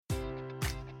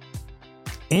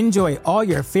Enjoy all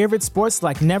your favorite sports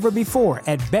like never before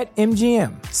at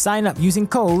BetMGM. Sign up using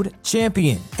code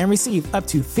CHAMPION and receive up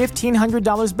to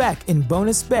 $1,500 back in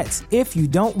bonus bets if you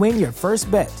don't win your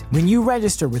first bet. When you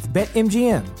register with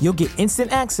BetMGM, you'll get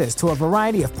instant access to a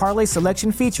variety of parlay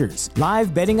selection features,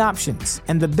 live betting options,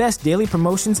 and the best daily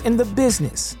promotions in the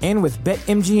business. And with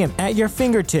BetMGM at your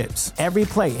fingertips, every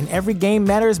play and every game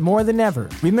matters more than ever.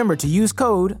 Remember to use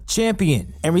code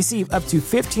CHAMPION and receive up to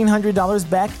 $1,500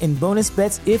 back in bonus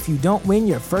bets if you don't win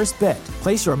your first bet.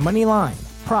 Place your money line,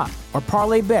 prop, or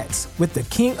parlay bets with the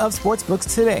king of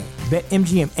sportsbooks today.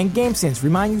 BetMGM and GameSense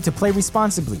remind you to play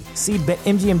responsibly. See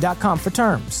BetMGM.com for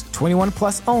terms. 21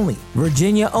 plus only.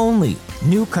 Virginia only.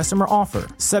 New customer offer.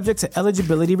 Subject to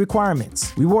eligibility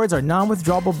requirements. Rewards are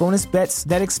non-withdrawable bonus bets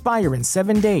that expire in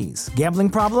 7 days. Gambling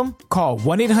problem? Call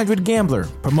 1-800-GAMBLER.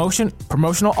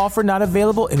 Promotional offer not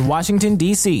available in Washington,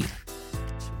 D.C.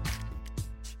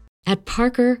 At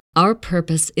Parker, our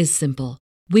purpose is simple.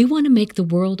 We want to make the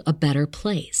world a better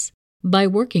place by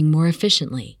working more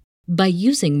efficiently, by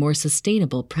using more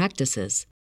sustainable practices,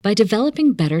 by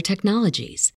developing better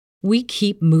technologies. We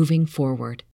keep moving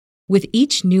forward. With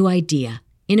each new idea,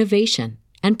 innovation,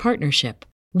 and partnership,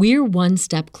 we're one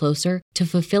step closer to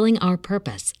fulfilling our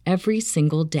purpose every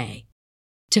single day.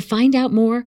 To find out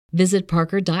more, visit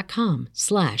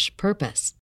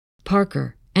parker.com/purpose.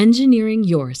 Parker, engineering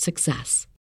your success.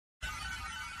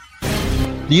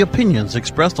 The opinions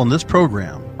expressed on this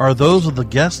program are those of the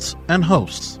guests and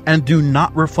hosts and do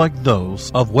not reflect those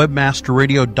of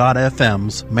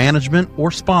WebmasterRadio.fm's management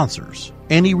or sponsors.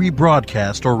 Any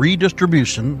rebroadcast or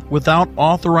redistribution without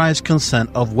authorized consent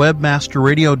of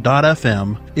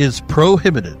WebmasterRadio.fm is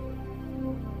prohibited.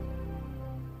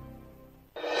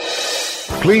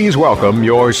 Please welcome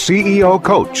your CEO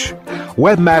coach.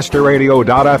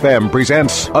 WebmasterRadio.fm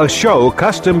presents a show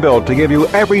custom built to give you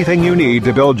everything you need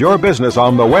to build your business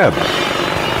on the web.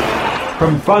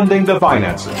 From funding to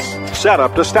finances,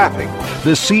 setup to staffing,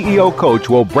 the CEO coach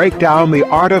will break down the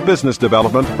art of business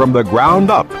development from the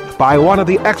ground up by one of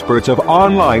the experts of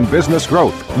online business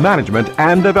growth, management,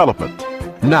 and development.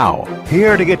 Now,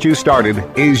 here to get you started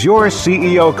is your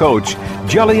CEO coach,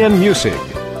 Jillian Muessig.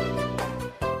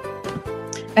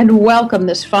 And welcome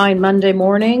this fine Monday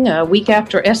morning, a week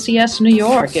after SES New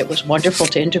York. It was wonderful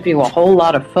to interview a whole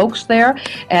lot of folks there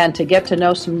and to get to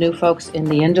know some new folks in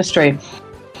the industry.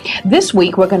 This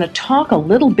week, we're going to talk a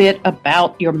little bit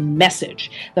about your message,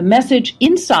 the message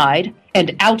inside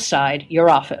and outside your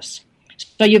office.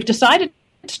 So you've decided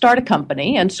to start a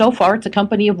company, and so far it's a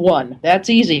company of one. That's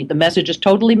easy. The message is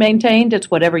totally maintained. It's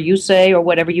whatever you say or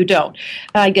whatever you don't.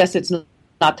 I guess it's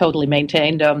not totally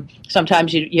maintained.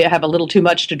 Sometimes you have a little too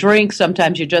much to drink,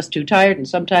 sometimes you're just too tired, and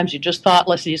sometimes you're just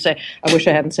thoughtless, and you say, I wish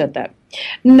I hadn't said that.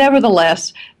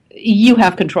 Nevertheless, you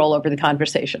have control over the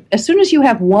conversation. As soon as you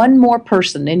have one more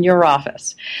person in your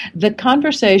office, the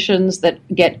conversations that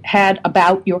get had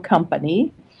about your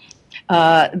company,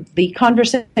 the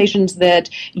conversations that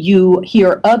you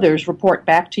hear others report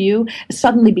back to you,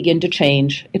 suddenly begin to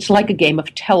change. It's like a game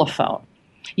of telephone.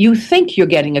 You think you're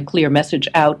getting a clear message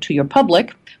out to your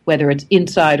public, whether it's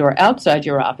inside or outside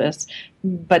your office,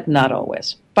 but not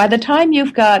always. By the time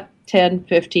you've got 10,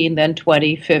 15, then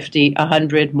 20, 50,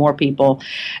 100 more people,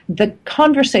 the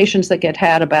conversations that get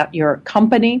had about your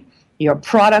company, your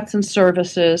products and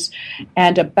services,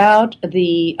 and about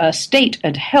the state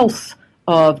and health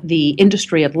of the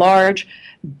industry at large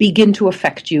begin to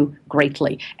affect you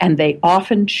greatly, and they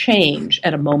often change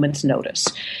at a moment's notice.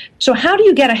 So how do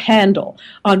you get a handle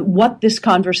on what this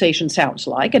conversation sounds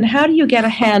like, and how do you get a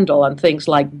handle on things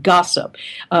like gossip,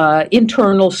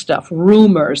 internal stuff,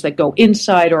 rumors that go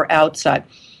inside or outside?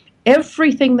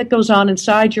 Everything that goes on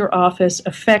inside your office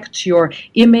affects your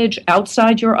image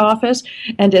outside your office,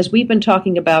 and as we've been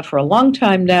talking about for a long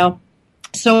time now,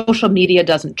 social media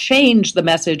doesn't change the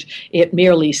message, it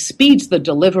merely speeds the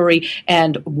delivery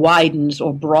and widens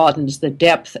or broadens the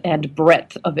depth and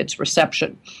breadth of its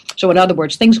reception. So in other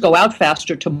words, things go out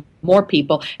faster to more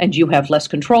people and you have less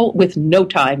control with no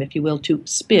time, if you will, to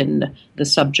spin the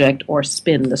subject or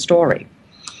spin the story.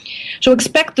 So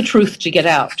expect the truth to get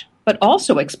out, but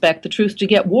also expect the truth to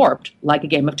get warped like a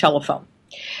game of telephone.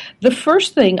 The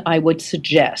first thing I would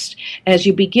suggest as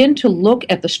you begin to look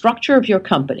at the structure of your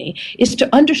company is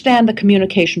to understand the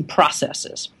communication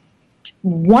processes.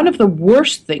 One of the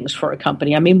worst things for a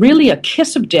company, really a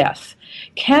kiss of death,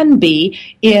 can be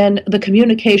in the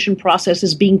communication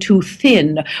processes being too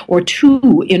thin or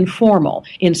too informal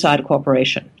inside a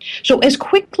corporation. So as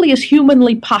quickly as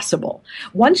humanly possible,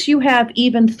 once you have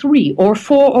even 3 or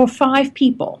 4 or 5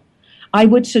 people I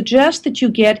would suggest that you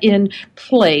get in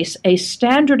place a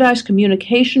standardized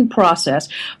communication process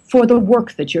for the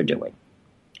work that you're doing.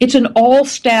 It's an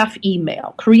all-staff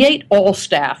email. Create all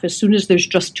staff as soon as there's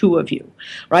just two of you,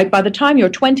 right? By the time you're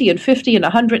 20 and 50 and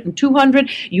 100 and 200,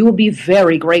 you will be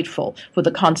very grateful for the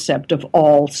concept of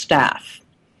all staff,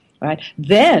 right?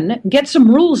 Then get some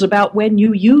rules about when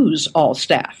you use all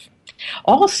staff.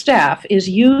 All staff is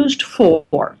used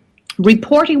for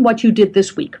reporting what you did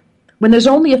this week. When there's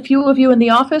only a few of you in the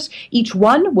office, each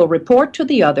one will report to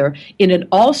the other in an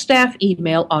all-staff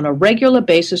email on a regular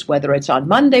basis, whether it's on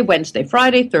Monday, Wednesday,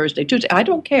 Friday, Thursday, Tuesday. I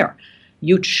don't care.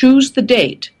 You choose the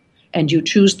date and you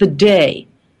choose the day,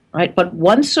 right? But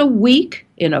once a week,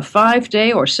 in a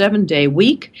 5-day or 7-day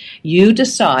week, you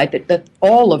decide that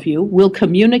all of you will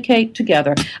communicate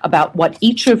together about what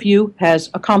each of you has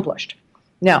accomplished.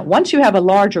 Now, once you have a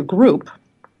larger group,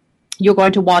 you're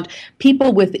going to want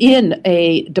people within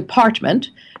a department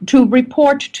to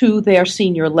report to their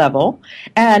senior level,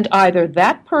 and either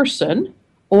that person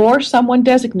or someone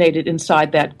designated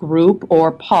inside that group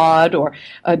or pod or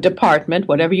a department,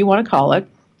 whatever you want to call it,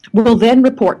 will then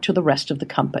report to the rest of the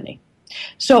company.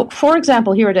 So, for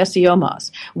example, here at SEO Moz,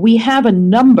 we have a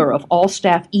number of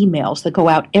all-staff emails that go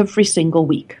out every single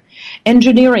week.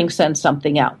 Engineering sends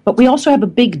something out, but we also have a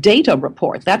big data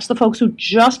report. That's the folks who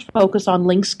just focus on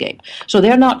Linkscape. So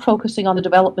they're not focusing on the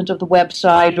development of the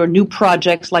website or new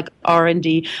projects like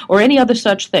R&D or any other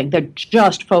such thing. They're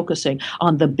just focusing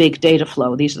on the big data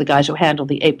flow. These are the guys who handle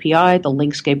the API, the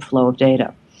Linkscape flow of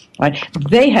data. Right?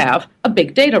 They have a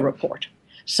big data report.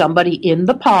 Somebody in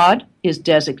the pod is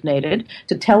designated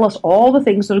to tell us all the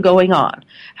things that are going on.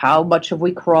 How much have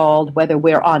we crawled, whether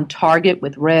we're on target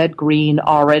with red, green,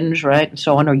 orange, right, and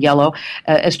so on, or yellow,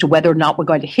 as to whether or not we're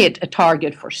going to hit a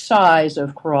target for size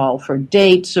of crawl, for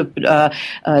dates of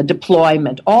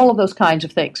deployment, all of those kinds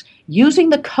of things. Using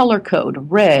the color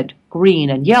code, red, green,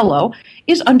 and yellow,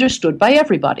 is understood by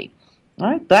everybody.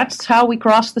 Right? That's how we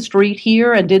cross the street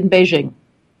here and in Beijing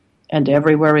and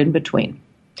everywhere in between.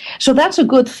 So that's a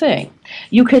good thing.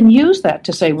 You can use that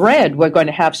to say, red, we're going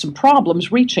to have some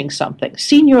problems reaching something.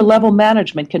 Senior level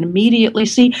management can immediately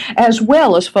see, as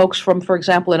well as folks from, for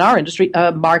example, in our industry,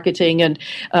 marketing and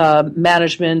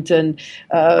management and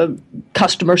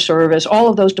customer service, all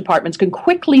of those departments can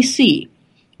quickly see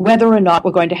whether or not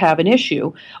we're going to have an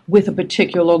issue with a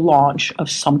particular launch of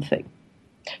something.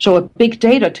 So if big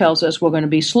data tells us we're going to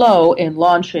be slow in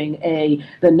launching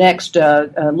the next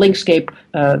Linkscape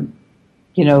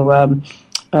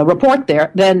report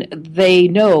there, then they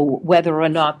know whether or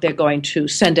not they're going to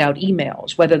send out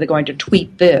emails, whether they're going to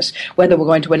tweet this, whether we're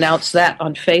going to announce that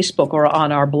on Facebook or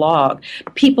on our blog.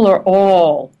 People are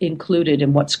all included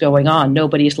in what's going on.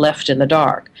 Nobody's left in the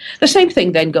dark. The same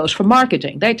thing then goes for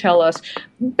marketing. They tell us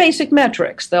basic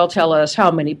metrics. They'll tell us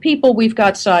how many people we've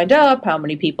got signed up, how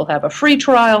many people have a free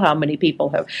trial, how many people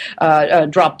have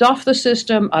dropped off the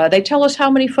system. They tell us how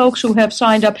many folks who have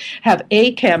signed up have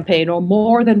a campaign or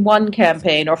more than one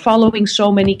campaign or following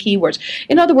so many keywords.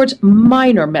 In other words,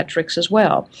 minor metrics as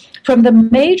well. From the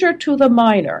major to the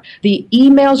minor, the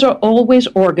emails are always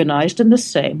organized in the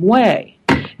same way.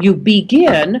 You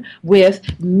begin with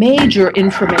major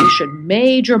information,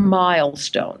 major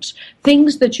milestones,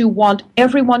 things that you want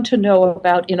everyone to know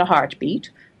about in a heartbeat.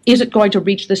 Is it going to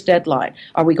reach this deadline?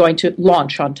 Are we going to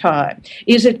launch on time?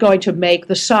 Is it going to make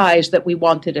the size that we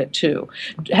wanted it to?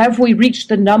 Have we reached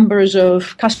the numbers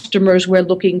of customers we're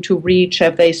looking to reach?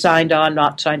 Have they signed on,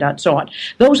 not signed on, so on?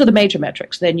 Those are the major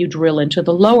metrics. Then you drill into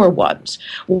the lower ones.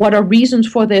 What are reasons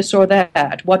for this or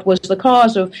that? What was the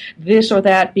cause of this or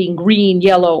that being green,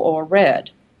 yellow, or red?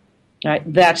 Right?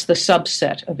 That's the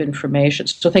subset of information.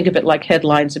 So think of it like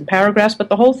headlines and paragraphs, but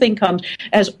the whole thing comes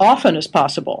as often as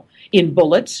possible in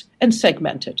bullets and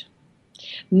segmented.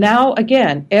 Now,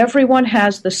 again, everyone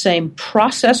has the same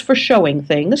process for showing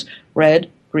things, red,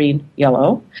 green,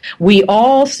 yellow. We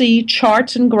all see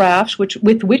charts and graphs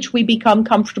with which we become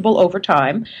comfortable over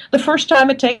time. The first time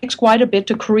it takes quite a bit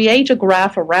to create a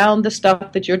graph around the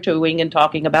stuff that you're doing and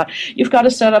talking about. You've got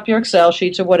to set up your Excel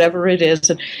sheets or whatever it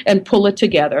is and pull it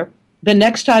together. The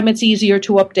next time it's easier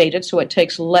to update it, so it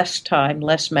takes less time,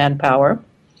 less manpower.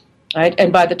 Right?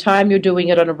 And by the time you're doing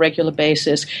it on a regular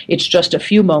basis, it's just a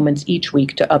few moments each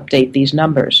week to update these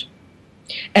numbers.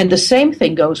 And the same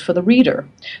thing goes for the reader.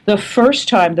 The first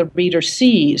time the reader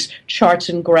sees charts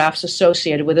and graphs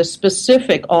associated with a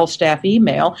specific all-staff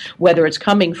email, whether it's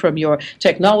coming from your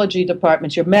technology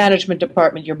departments, your management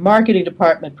department, your marketing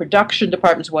department, production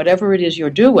departments, whatever it is you're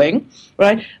doing,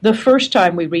 right? The first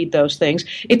time we read those things,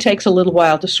 it takes a little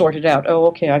while to sort it out. Oh,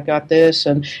 okay, I've got this,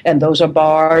 and those are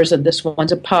bars, and this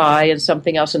one's a pie, and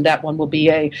something else, and that one will be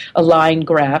a line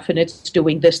graph, and it's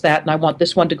doing this, that, and I want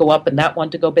this one to go up and that one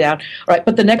to go down. All right,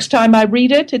 but the next time I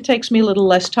read it, it takes me a little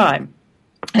less time.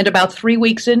 And about 3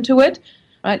 weeks into it,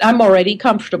 right, I'm already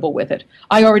comfortable with it.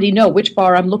 I already know which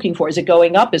bar I'm looking for. Is it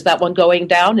going up? Is that one going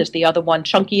down? Is the other one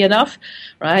chunky enough?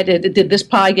 Right? Did this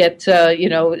pie get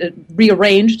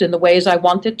rearranged in the ways I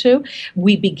want it to?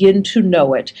 We begin to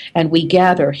know it, and we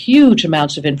gather huge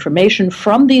amounts of information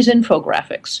from these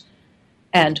infographics,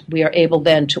 and we are able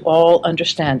then to all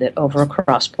understand it over a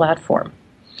cross-platform.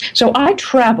 So I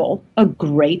travel a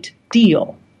great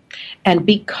deal. And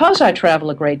because I travel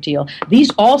a great deal, these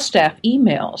all-staff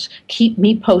emails keep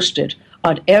me posted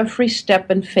on every step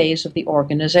and phase of the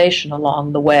organization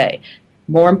along the way.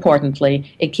 More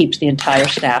importantly, it keeps the entire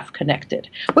staff connected.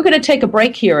 We're going to take a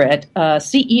break here at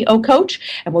CEO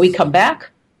Coach, and when we come back,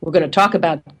 we're going to talk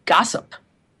about gossip.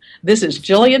 This is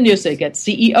Jillian Muessig at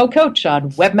CEO Coach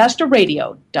on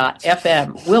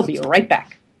WebmasterRadio.fm. We'll be right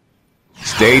back.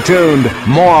 Stay tuned.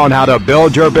 More on how to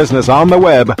build your business on the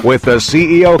web with the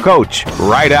CEO Coach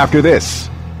right after this.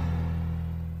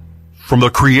 From the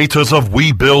creators of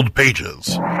We Build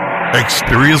Pages,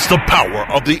 experience the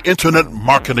power of the Internet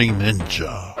Marketing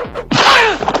Ninja.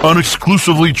 An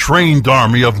exclusively trained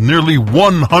army of nearly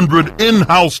 100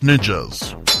 in-house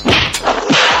ninjas.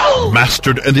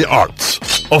 Mastered in the arts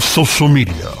of social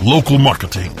media, local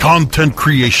marketing, content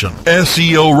creation,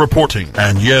 SEO reporting,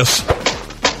 and yes,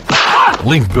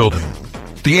 link building.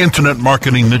 The Internet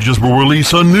Marketing Ninjas will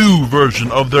release a new version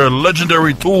of their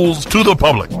legendary tools to the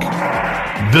public.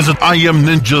 Visit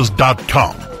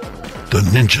IamNinjas.com. The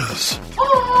ninjas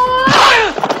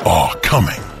are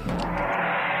coming.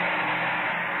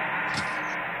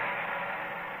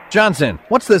 Johnson,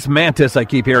 what's this Mantis I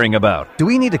keep hearing about? Do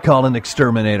we need to call an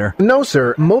exterminator? No,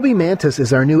 sir. Moby Mantis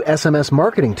is our new SMS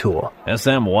marketing tool.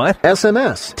 SM what?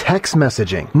 SMS, text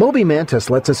messaging. Moby Mantis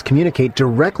lets us communicate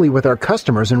directly with our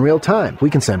customers in real time. We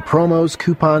can send promos,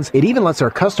 coupons. It even lets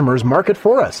our customers market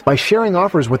for us by sharing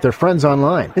offers with their friends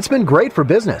online. It's been great for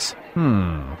business.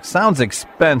 Sounds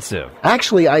expensive.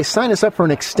 Actually, I signed us up for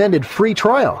an extended free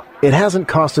trial. It hasn't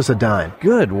cost us a dime.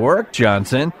 Good work,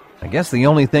 Johnson. I guess the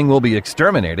only thing we'll be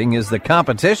exterminating is the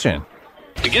competition.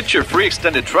 To get your free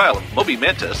extended trial of Moby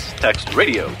Mantis, text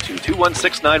radio to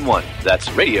 21691.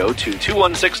 That's radio to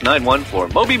 21691 for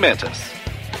Moby Mantis.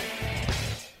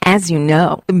 As you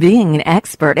know, being an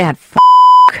expert at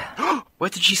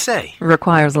What did she say?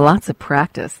 requires lots of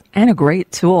practice and a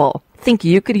great tool. Think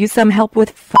you could use some help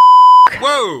with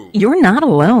Whoa! You're not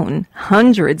alone.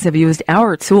 Hundreds have used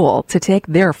our tool to take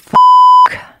their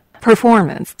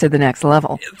performance to the next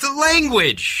level. The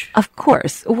language! Of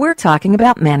course, we're talking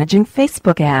about managing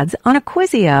Facebook ads on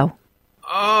Acquisio.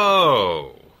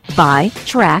 Oh. Buy,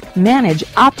 track, manage,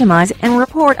 optimize, and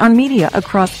report on media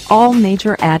across all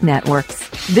major ad networks.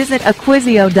 Visit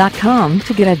Acquisio.com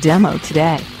to get a demo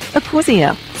today.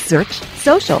 Acquisio. Search,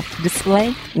 social,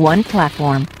 display, one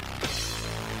platform.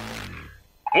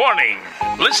 Warning!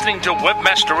 Listening to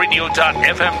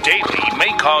WebmasterRadio.fm daily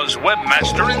may cause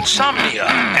webmaster insomnia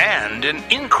and an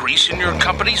increase in your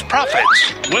company's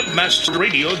profits.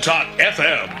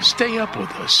 WebmasterRadio.fm. Stay up with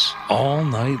us all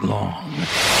night long.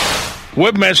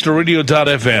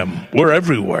 WebmasterRadio.fm. We're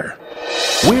everywhere.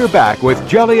 We're back with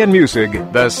Jillian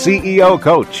Muessig, the CEO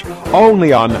Coach,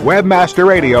 only on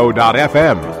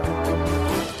WebmasterRadio.fm.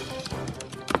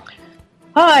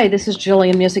 Hi, this is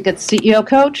Jillian Muessig at CEO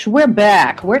Coach. We're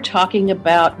back. We're talking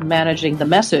about managing the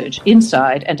message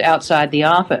inside and outside the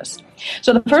office.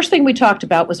 So the first thing we talked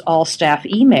about was all staff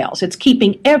emails. It's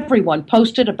keeping everyone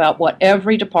posted about what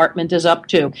every department is up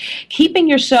to. Keeping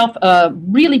yourself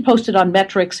really posted on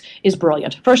metrics is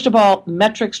brilliant. First of all,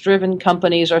 metrics-driven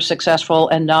companies are successful,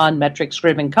 and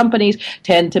non-metrics-driven companies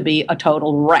tend to be a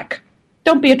total wreck.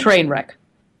 Don't be a train wreck.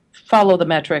 Follow the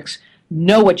metrics.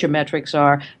 Know what your metrics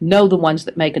are, know the ones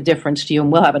that make a difference to you,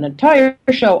 and we'll have an entire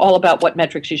show all about what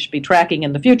metrics you should be tracking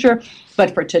in the future.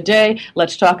 But for today,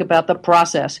 let's talk about the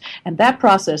process. And that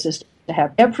process is to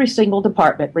have every single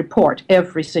department report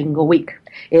every single week.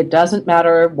 It doesn't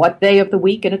matter what day of the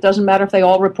week, and it doesn't matter if they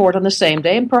all report on the same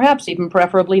day, and perhaps even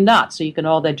preferably not, so you can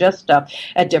all digest stuff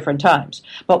at different times.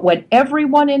 But when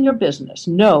everyone in your business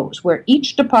knows where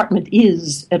each department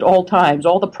is at all times,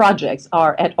 all the projects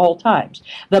are at all times,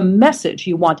 the message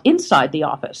you want inside the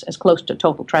office, as close to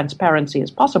total transparency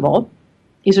as possible,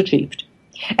 is achieved.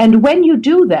 And when you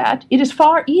do that, it is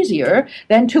far easier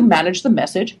than to manage the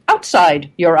message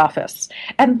outside your office.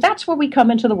 And that's where we come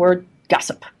into the word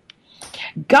gossip.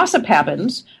 Gossip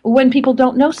happens when people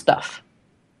don't know stuff.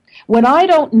 When I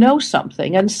don't know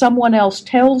something and someone else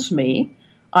tells me,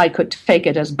 I could take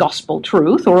it as gospel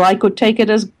truth or I could take it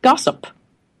as gossip,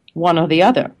 one or the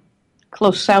other.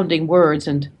 Close-sounding words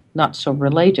and not so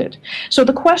related. So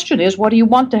the question is, what do you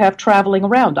want to have traveling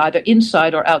around, either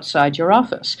inside or outside your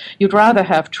office? You'd rather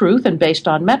have truth and based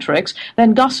on metrics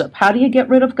than gossip. How do you get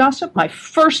rid of gossip? My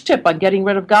first tip on getting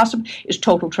rid of gossip is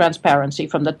total transparency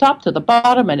from the top to the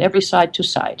bottom and every side to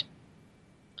side.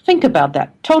 Think about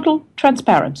that. Total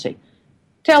transparency.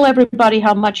 Tell everybody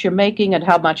how much you're making and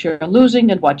how much you're losing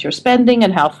and what you're spending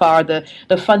and how far the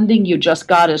funding you just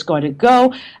got is going to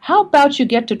go. How about you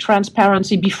get to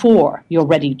transparency before you're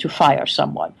ready to fire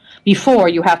someone, before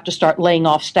you have to start laying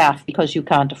off staff because you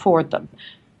can't afford them?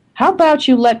 How about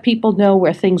you let people know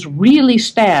where things really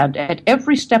stand at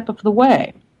every step of the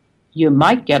way? You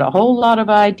might get a whole lot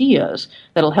of ideas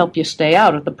that'll help you stay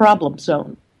out of the problem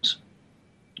zones.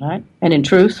 All right? And in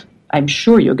truth, I'm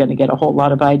sure you're going to get a whole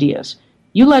lot of ideas.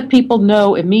 You let people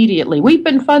know immediately, we've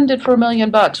been funded for $1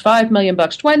 million, $5 million,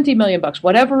 $20 million,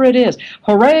 whatever it is.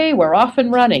 Hooray, we're off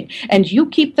and running. And you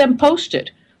keep them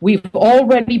posted. We've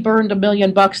already burned $1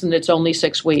 million and it's only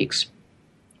 6 weeks.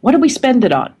 What do we spend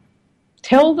it on?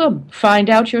 Tell them, find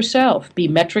out yourself, be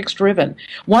metrics driven.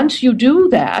 Once you do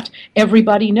that,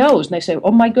 everybody knows. And they say,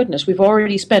 oh my goodness, we've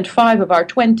already spent 5 of our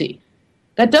 20.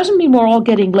 That doesn't mean we're all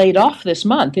getting laid off this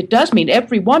month. It does mean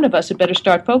every one of us had better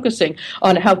start focusing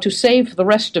on how to save the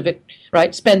rest of it,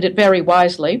 right? Spend it very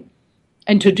wisely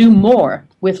and to do more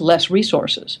with less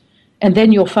resources. And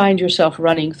then you'll find yourself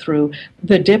running through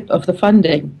the dip of the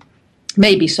funding,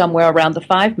 maybe somewhere around the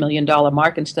 $5 million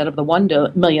mark instead of the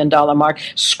 $1 million mark,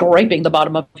 scraping the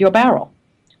bottom of your barrel.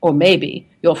 Or maybe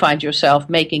you'll find yourself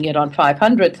making it on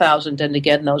 $500,000, and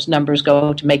again, those numbers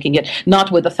go to making it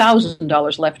not with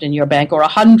 $1,000 left in your bank or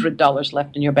 $100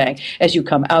 left in your bank as you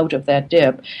come out of that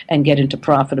dip and get into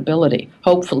profitability.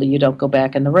 Hopefully you don't go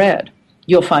back in the red.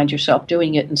 You'll find yourself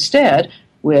doing it instead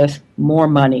with more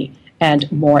money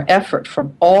and more effort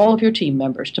from all of your team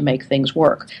members to make things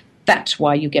work. That's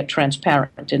why you get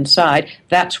transparent inside.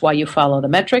 That's why you follow the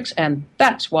metrics, and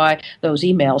that's why those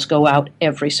emails go out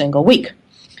every single week.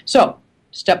 So,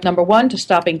 step number 1 to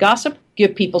stopping gossip,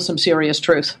 give people some serious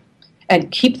truth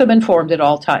and keep them informed at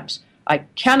all times. I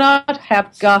cannot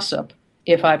have gossip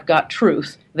if I've got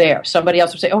truth there. Somebody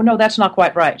else will say, oh, no, that's not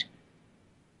quite right.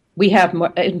 We have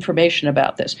more information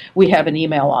about this. We have an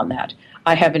email on that.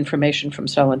 I have information from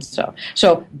so-and-so.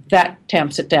 So that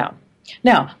tamps it down.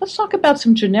 Now, let's talk about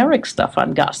some generic stuff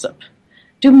on gossip.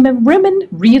 Do women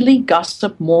really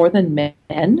gossip more than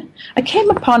men? I came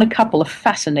upon a couple of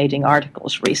fascinating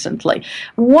articles recently.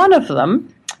 One of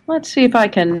them, let's see if I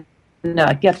can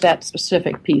get that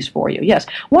specific piece for you. Yes,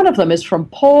 one of them is from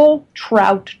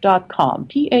paultrout.com,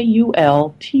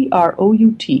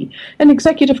 Paultrout, an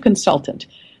executive consultant.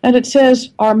 And it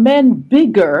says, are men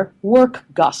bigger work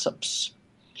gossips?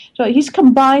 So he's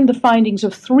combined the findings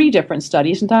of 3 different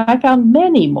studies, and I found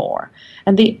many more.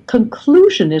 And the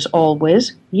conclusion is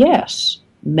always, yes,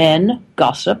 men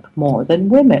gossip more than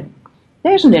women.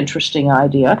 There's an interesting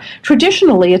idea.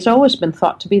 Traditionally, it's always been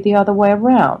thought to be the other way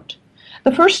around.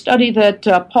 The first study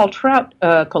that Paul Trout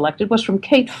collected was from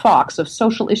Kate Fox of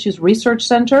Social Issues Research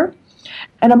Center.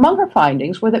 And among her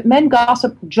findings were that men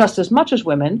gossip just as much as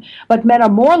women, but men are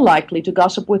more likely to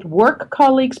gossip with work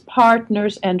colleagues,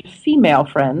 partners, and female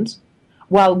friends,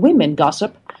 while women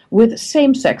gossip with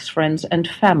same-sex friends and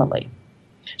family.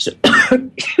 So,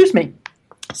 excuse me.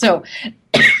 So,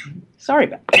 sorry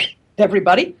about that,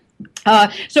 everybody.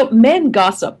 So men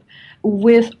gossip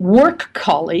with work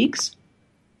colleagues,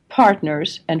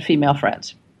 partners, and female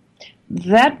friends.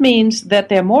 That means that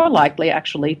they're more likely,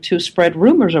 actually, to spread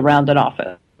rumors around an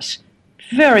office.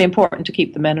 Very important to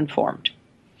keep the men informed.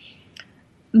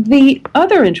 The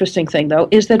other interesting thing, though,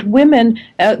 is that women,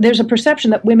 there's a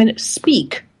perception that women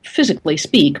physically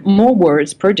speak, more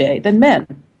words per day than men.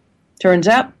 Turns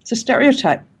out it's a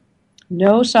stereotype.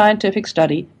 No scientific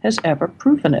study has ever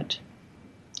proven it.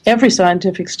 Every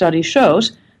scientific study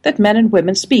shows that men and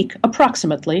women speak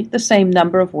approximately the same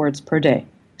number of words per day,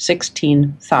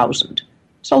 16,000.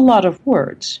 It's a lot of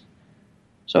words.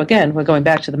 So again, we're going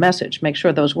back to the message. Make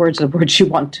sure those words are the words you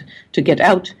want to get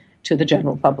out to the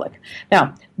general public.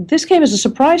 Now, this came as a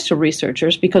surprise to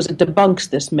researchers because it debunks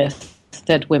this myth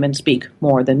that women speak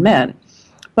more than men.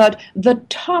 But the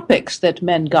topics that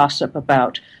men gossip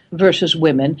about versus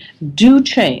women do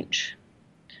change.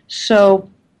 So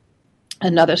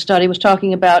another study was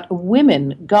talking about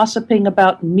women gossiping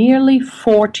about nearly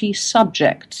 40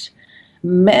 subjects.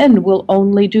 Men will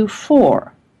only do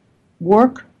 4: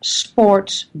 work,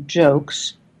 sports,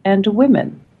 jokes, and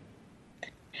women.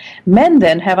 Men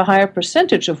then have a higher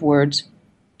percentage of words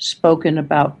spoken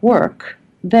about work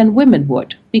than women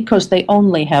would because they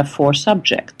only have 4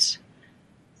 subjects.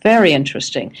 Very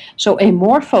interesting. So a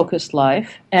more focused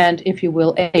life and, if you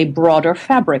will, a broader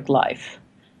fabric life.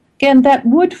 Again, that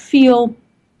would feel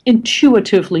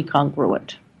intuitively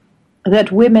congruent.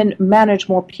 That women manage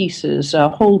more pieces,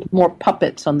 hold more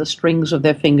puppets on the strings of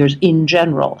their fingers in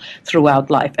general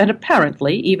throughout life. And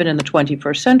apparently, even in the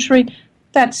 21st century,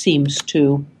 that seems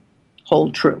to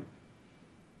hold true.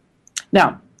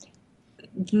 Now,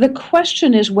 the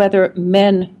question is whether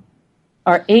men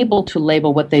are able to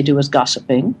label what they do as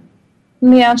gossiping.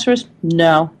 And the answer is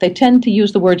no. They tend to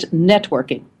use the words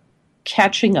networking,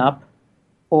 catching up,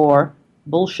 or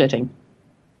bullshitting.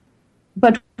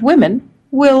 But women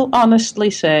will honestly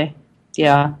say,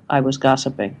 yeah, I was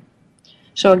gossiping.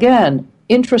 So again,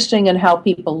 interesting in how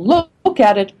people look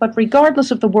at it, but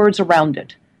regardless of the words around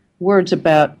it, words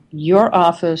about your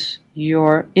office,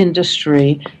 your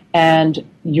industry, and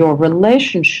your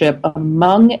relationship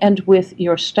among and with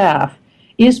your staff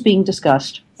is being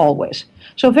discussed always.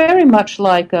 So very much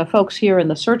like folks here in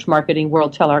the search marketing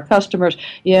world tell our customers,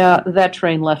 yeah, that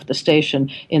train left the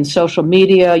station. In social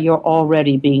media, you're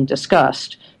already being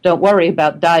discussed. Don't worry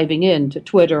about diving into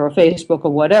Twitter or Facebook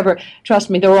or whatever. Trust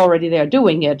me, they're already there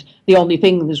doing it. The only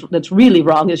thing that's really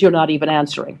wrong is you're not even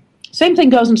answering. Same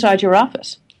thing goes inside your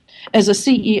office. As a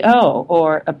CEO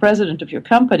or a president of your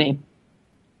company,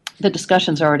 the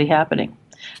discussion's already happening.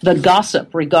 The gossip,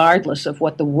 regardless of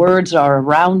what the words are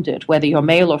around it, whether you're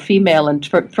male or female and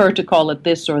prefer to call it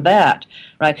this or that,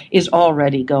 right, is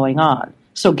already going on.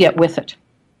 So get with it.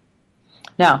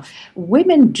 Now,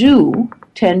 women do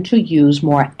tend to use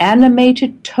more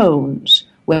animated tones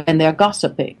when they're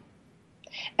gossiping.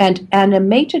 And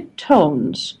animated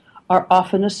tones are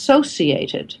often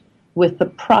associated with the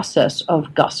process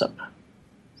of gossip.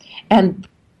 And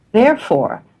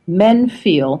therefore, men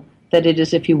feel that it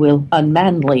is, if you will,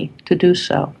 unmanly to do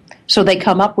so. So they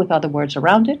come up with other words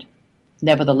around it.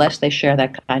 Nevertheless, they share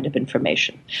that kind of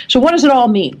information. So what does it all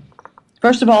mean?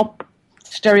 First of all,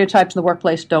 stereotypes in the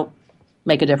workplace don't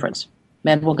make a difference.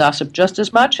 Men will gossip just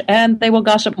as much, and they will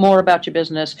gossip more about your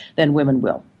business than women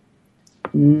will.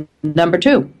 Number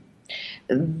 2,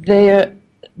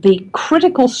 the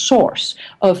critical source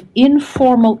of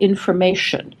informal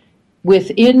information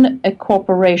within a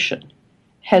corporation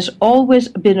has always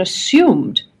been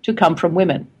assumed to come from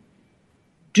women.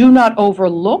 Do not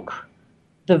overlook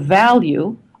the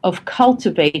value of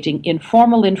cultivating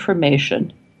informal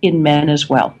information in men as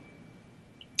well.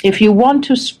 If you want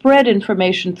to spread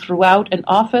information throughout an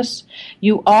office,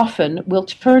 you often will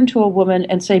turn to a woman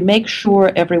and say, make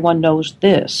sure everyone knows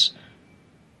this.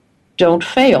 Don't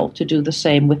fail to do the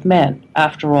same with men.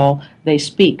 After all, they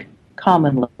speak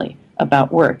commonly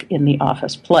about work in the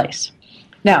office place.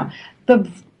 Now, the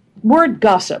word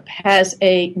gossip has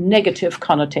a negative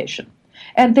connotation,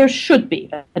 and there should be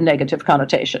a negative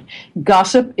connotation.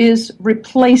 Gossip is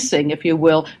replacing, if you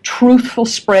will, truthful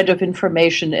spread of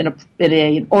information in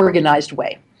an organized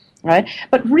way, right?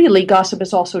 But really, gossip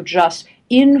is also just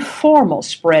informal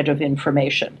spread of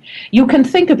information. You can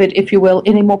think of it, if you will,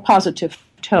 in a more positive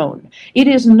tone. It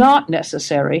is not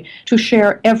necessary to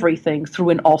share everything through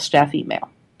an all-staff email.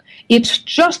 It's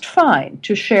just fine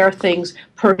to share things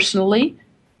personally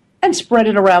and spread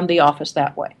it around the office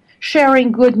that way.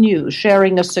 Sharing good news,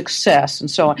 sharing a success,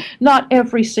 and so on. Not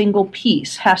every single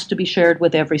piece has to be shared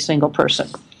with every single person.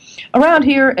 Around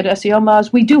here at SEO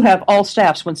Moz, we do have all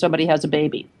staffs when somebody has a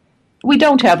baby. We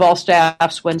don't have all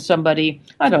staffs when somebody,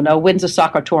 wins a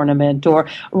soccer tournament or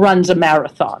runs a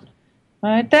marathon.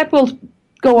 Right? That will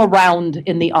go around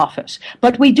in the office.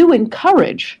 But we do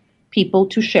encourage people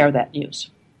to share that news.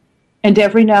 And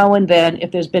every now and then, if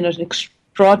there's been an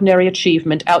extraordinary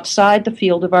achievement outside the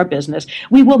field of our business,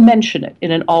 we will mention it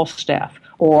in an all-staff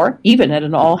or even at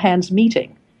an all-hands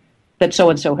meeting that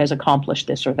so-and-so has accomplished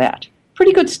this or that.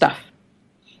 Pretty good stuff.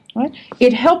 Right?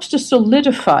 It helps to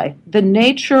solidify the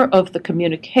nature of the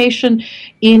communication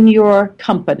in your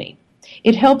company.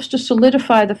 It helps to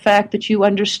solidify the fact that you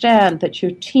understand that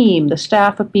your team, the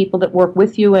staff of people that work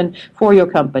with you and for your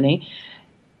company,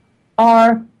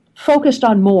 are focused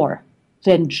on more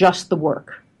than just the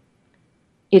work.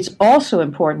 It's also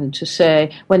important to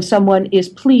say when someone is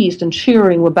pleased and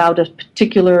cheering about a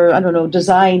particular,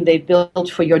 design they built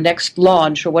for your next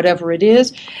launch or whatever it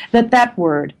is, that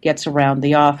word gets around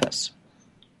the office.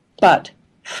 But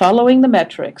following the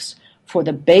metrics for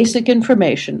the basic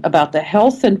information about the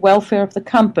health and welfare of the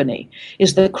company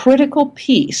is the critical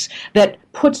piece that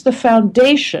puts the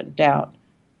foundation down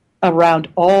around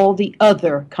all the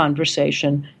other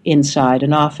conversation inside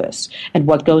an office. And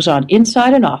what goes on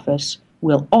inside an office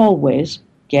will always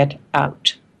get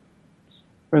out.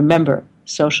 Remember,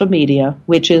 social media,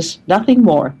 which is nothing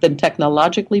more than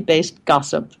technologically based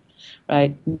gossip,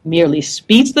 right, merely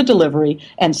speeds the delivery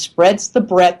and spreads the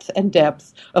breadth and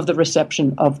depth of the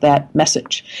reception of that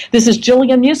message. This is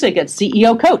Jillian Muessig at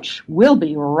CEO Coach. We'll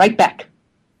be right back.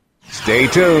 Stay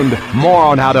tuned. More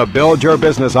on how to build your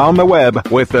business on the web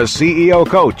with the CEO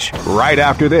Coach right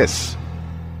after this.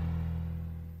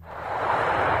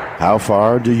 How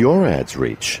far do your ads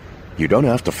reach? You don't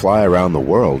have to fly around the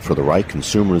world for the right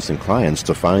consumers and clients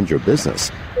to find your business.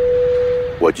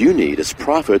 What you need is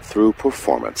profit through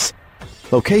performance.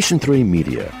 Location 3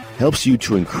 Media helps you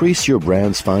to increase your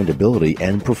brand's findability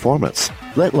and performance.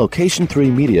 Let Location 3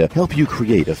 Media help you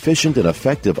create efficient and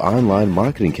effective online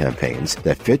marketing campaigns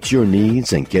that fit your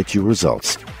needs and get you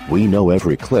results. We know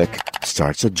every click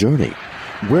starts a journey.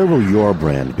 Where will your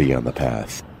brand be on the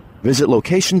path? Visit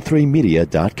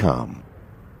location3media.com.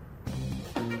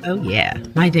 Oh yeah,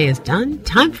 my day is done.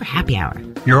 Time for happy hour.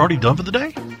 You're already done for the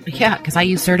day? Yeah, because I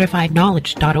use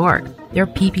CertifiedKnowledge.org. Their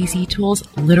PPC tools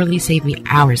literally save me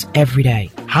hours every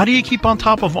day. How do you keep on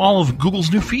top of all of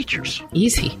Google's new features?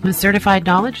 Easy. With Certified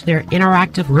Knowledge, their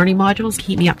interactive learning modules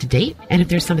keep me up to date. And if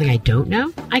there's something I don't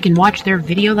know, I can watch their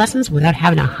video lessons without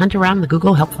having to hunt around the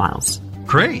Google Help files.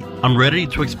 Great. I'm ready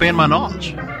to expand my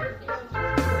knowledge.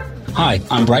 Hi,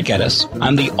 I'm Brad Geddes.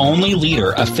 I'm the only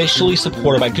leader officially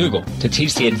supported by Google to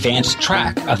teach the advanced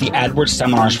track of the AdWords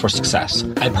Seminars for Success.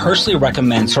 I personally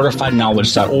recommend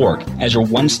CertifiedKnowledge.org as your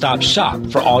one-stop shop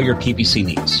for all your PPC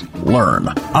needs. Learn,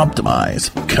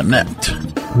 optimize, connect.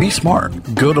 Be smart.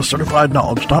 Go to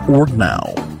CertifiedKnowledge.org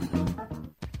now.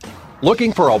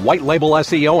 Looking for a white label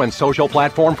SEO and social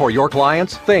platform for your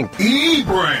clients? Think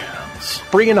eBrands.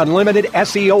 Free and unlimited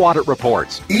SEO audit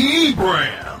reports.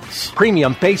 eBrands.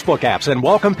 Premium Facebook apps and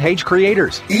welcome page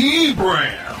creators.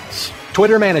 eBrands.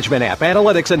 Twitter management app,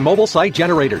 analytics, and mobile site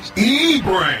generators.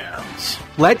 eBrands.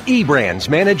 Let eBrands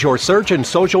manage your search and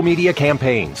social media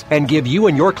campaigns and give you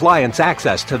and your clients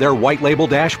access to their white label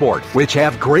dashboard, which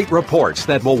have great reports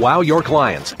that will wow your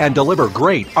clients and deliver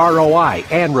great ROI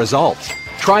and results.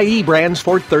 Try eBrands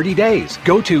for 30 days.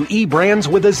 Go to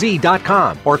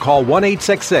eBrandsWithAZ.com or call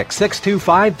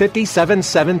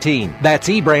 1-866-625-5717. That's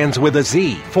eBrands with a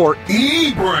Z for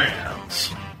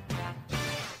eBrands.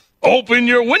 Open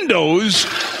your windows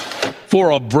for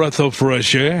a breath of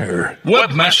fresh air.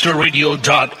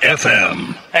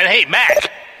 Webmasterradio.fm. And hey,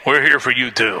 Mac, we're here for you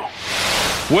too.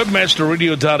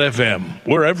 Webmasterradio.fm.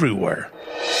 We're everywhere.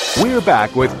 We're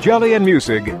back with Jillian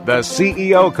Muessig, the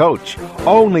CEO Coach,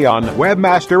 only on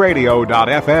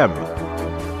webmasterradio.fm.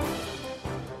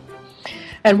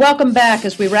 And welcome back.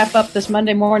 As we wrap up this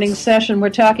Monday morning session,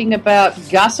 we're talking about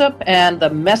gossip and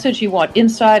the message you want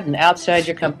inside and outside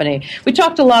your company. We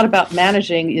talked a lot about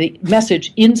managing the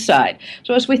message inside.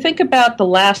 So as we think about the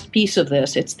last piece of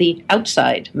this, it's the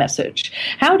outside message.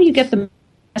 How do you get the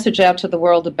message out to the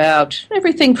world about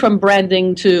everything from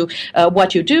branding to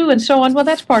what you do and so on? Well,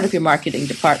 that's part of your marketing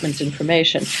department's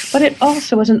information. But it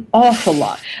also is an awful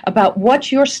lot about what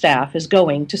your staff is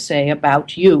going to say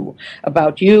about you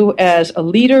as a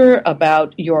leader,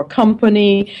 about your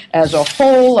company as a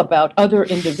whole, about other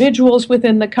individuals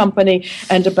within the company,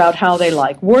 and about how they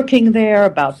like working there,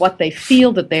 about what they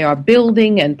feel that they are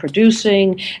building and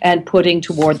producing and putting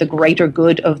toward the greater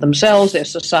good of themselves, their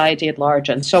society at large,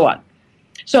 and so on.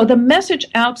 So the message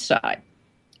outside,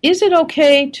 is it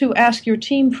okay to ask your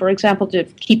team, for example, to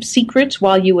keep secrets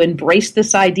while you embrace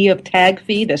this idea of tag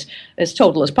fee, this as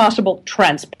total as possible,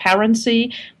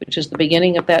 transparency, which is the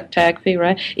beginning of that tag fee,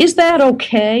 right? Is that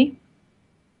okay?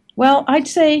 Well, I'd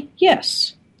say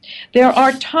yes. There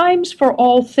are times for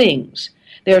all things.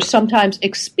 There's sometimes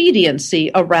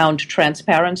expediency around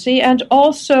transparency and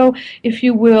also, if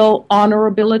you will,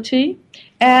 honorability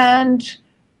and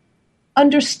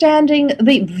understanding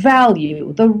the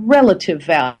value, the relative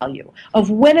value of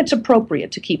when it's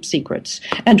appropriate to keep secrets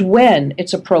and when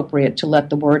it's appropriate to let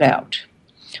the word out.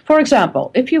 For example,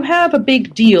 if you have a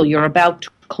big deal you're about to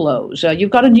close,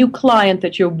 you've got a new client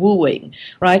that you're wooing,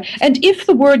 right? And if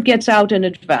the word gets out in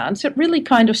advance, it really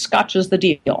kind of scotches the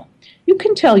deal. You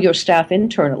can tell your staff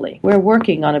internally, we're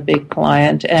working on a big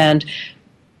client and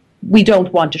we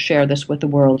don't want to share this with the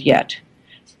world yet.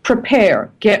 Prepare,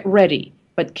 get ready,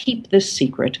 but keep this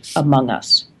secret among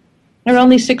us. There are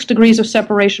only 6 degrees of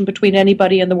separation between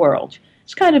anybody in the world.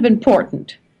 It's kind of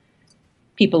important.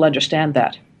 People understand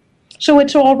that. So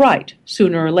it's all right.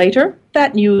 Sooner or later,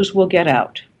 that news will get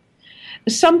out.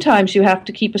 Sometimes you have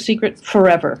to keep a secret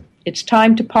forever. It's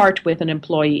time to part with an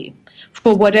employee.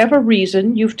 For whatever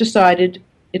reason, you've decided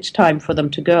it's time for them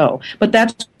to go. But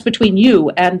that's between you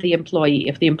and the employee.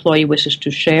 If the employee wishes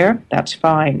to share, that's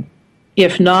fine.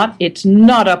 If not, it's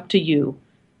not up to you.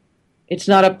 It's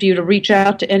not up to you to reach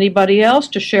out to anybody else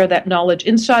to share that knowledge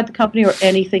inside the company or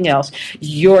anything else.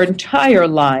 Your entire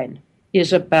line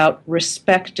is about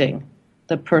respecting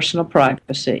the personal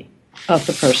privacy of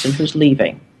the person who's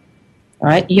leaving. All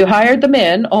right? You hired them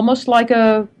in almost like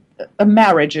a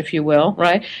marriage, if you will,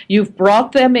 right? You've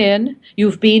brought them in,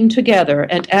 you've been together,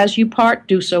 and as you part,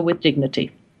 do so with dignity.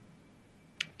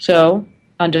 So,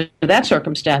 under that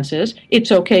circumstances,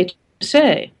 it's okay to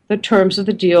say the terms of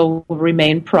the deal will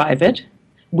remain private.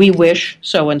 We wish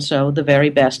so-and-so the very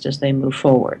best as they move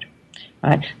forward.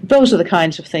 Right? Those are the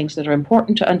kinds of things that are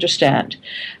important to understand.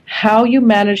 How you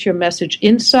manage your message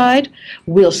inside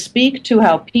will speak to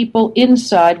how people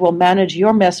inside will manage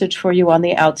your message for you on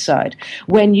the outside.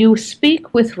 When you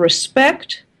speak with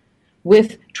respect,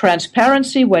 with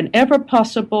transparency whenever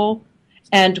possible,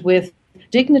 and with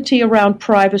dignity around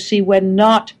privacy when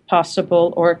not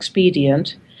possible or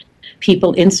expedient,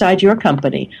 people inside your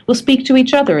company will speak to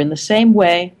each other in the same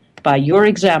way by your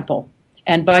example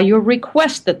and by your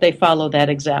request that they follow that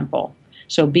example.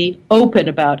 So be open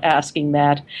about asking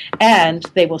that, and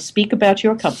they will speak about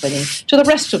your company to the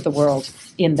rest of the world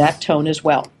in that tone as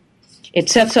well. It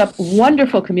sets up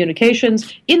wonderful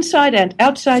communications inside and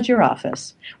outside your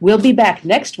office. We'll be back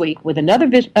next week with another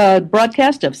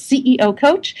broadcast of CEO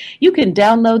Coach. You can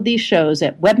download these shows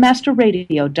at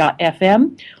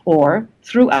webmasterradio.fm or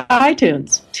through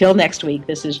iTunes. Till next week,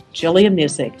 this is Jillian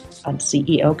Muessig on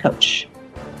CEO Coach.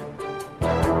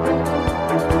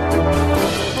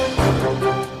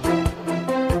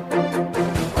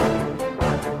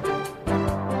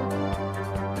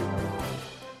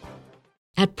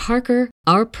 At Parker,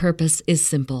 our purpose is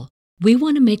simple. We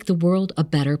want to make the world a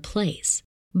better place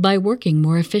by working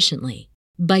more efficiently,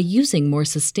 by using more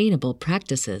sustainable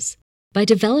practices, by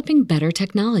developing better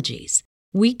technologies.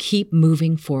 We keep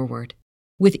moving forward.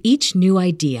 With each new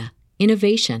idea,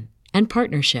 innovation, and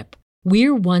partnership,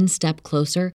 we're one step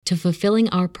closer to fulfilling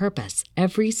our purpose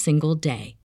every single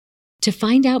day. To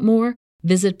find out more,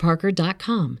 visit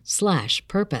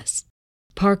parker.com/purpose.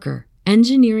 Parker,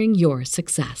 engineering your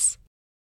success.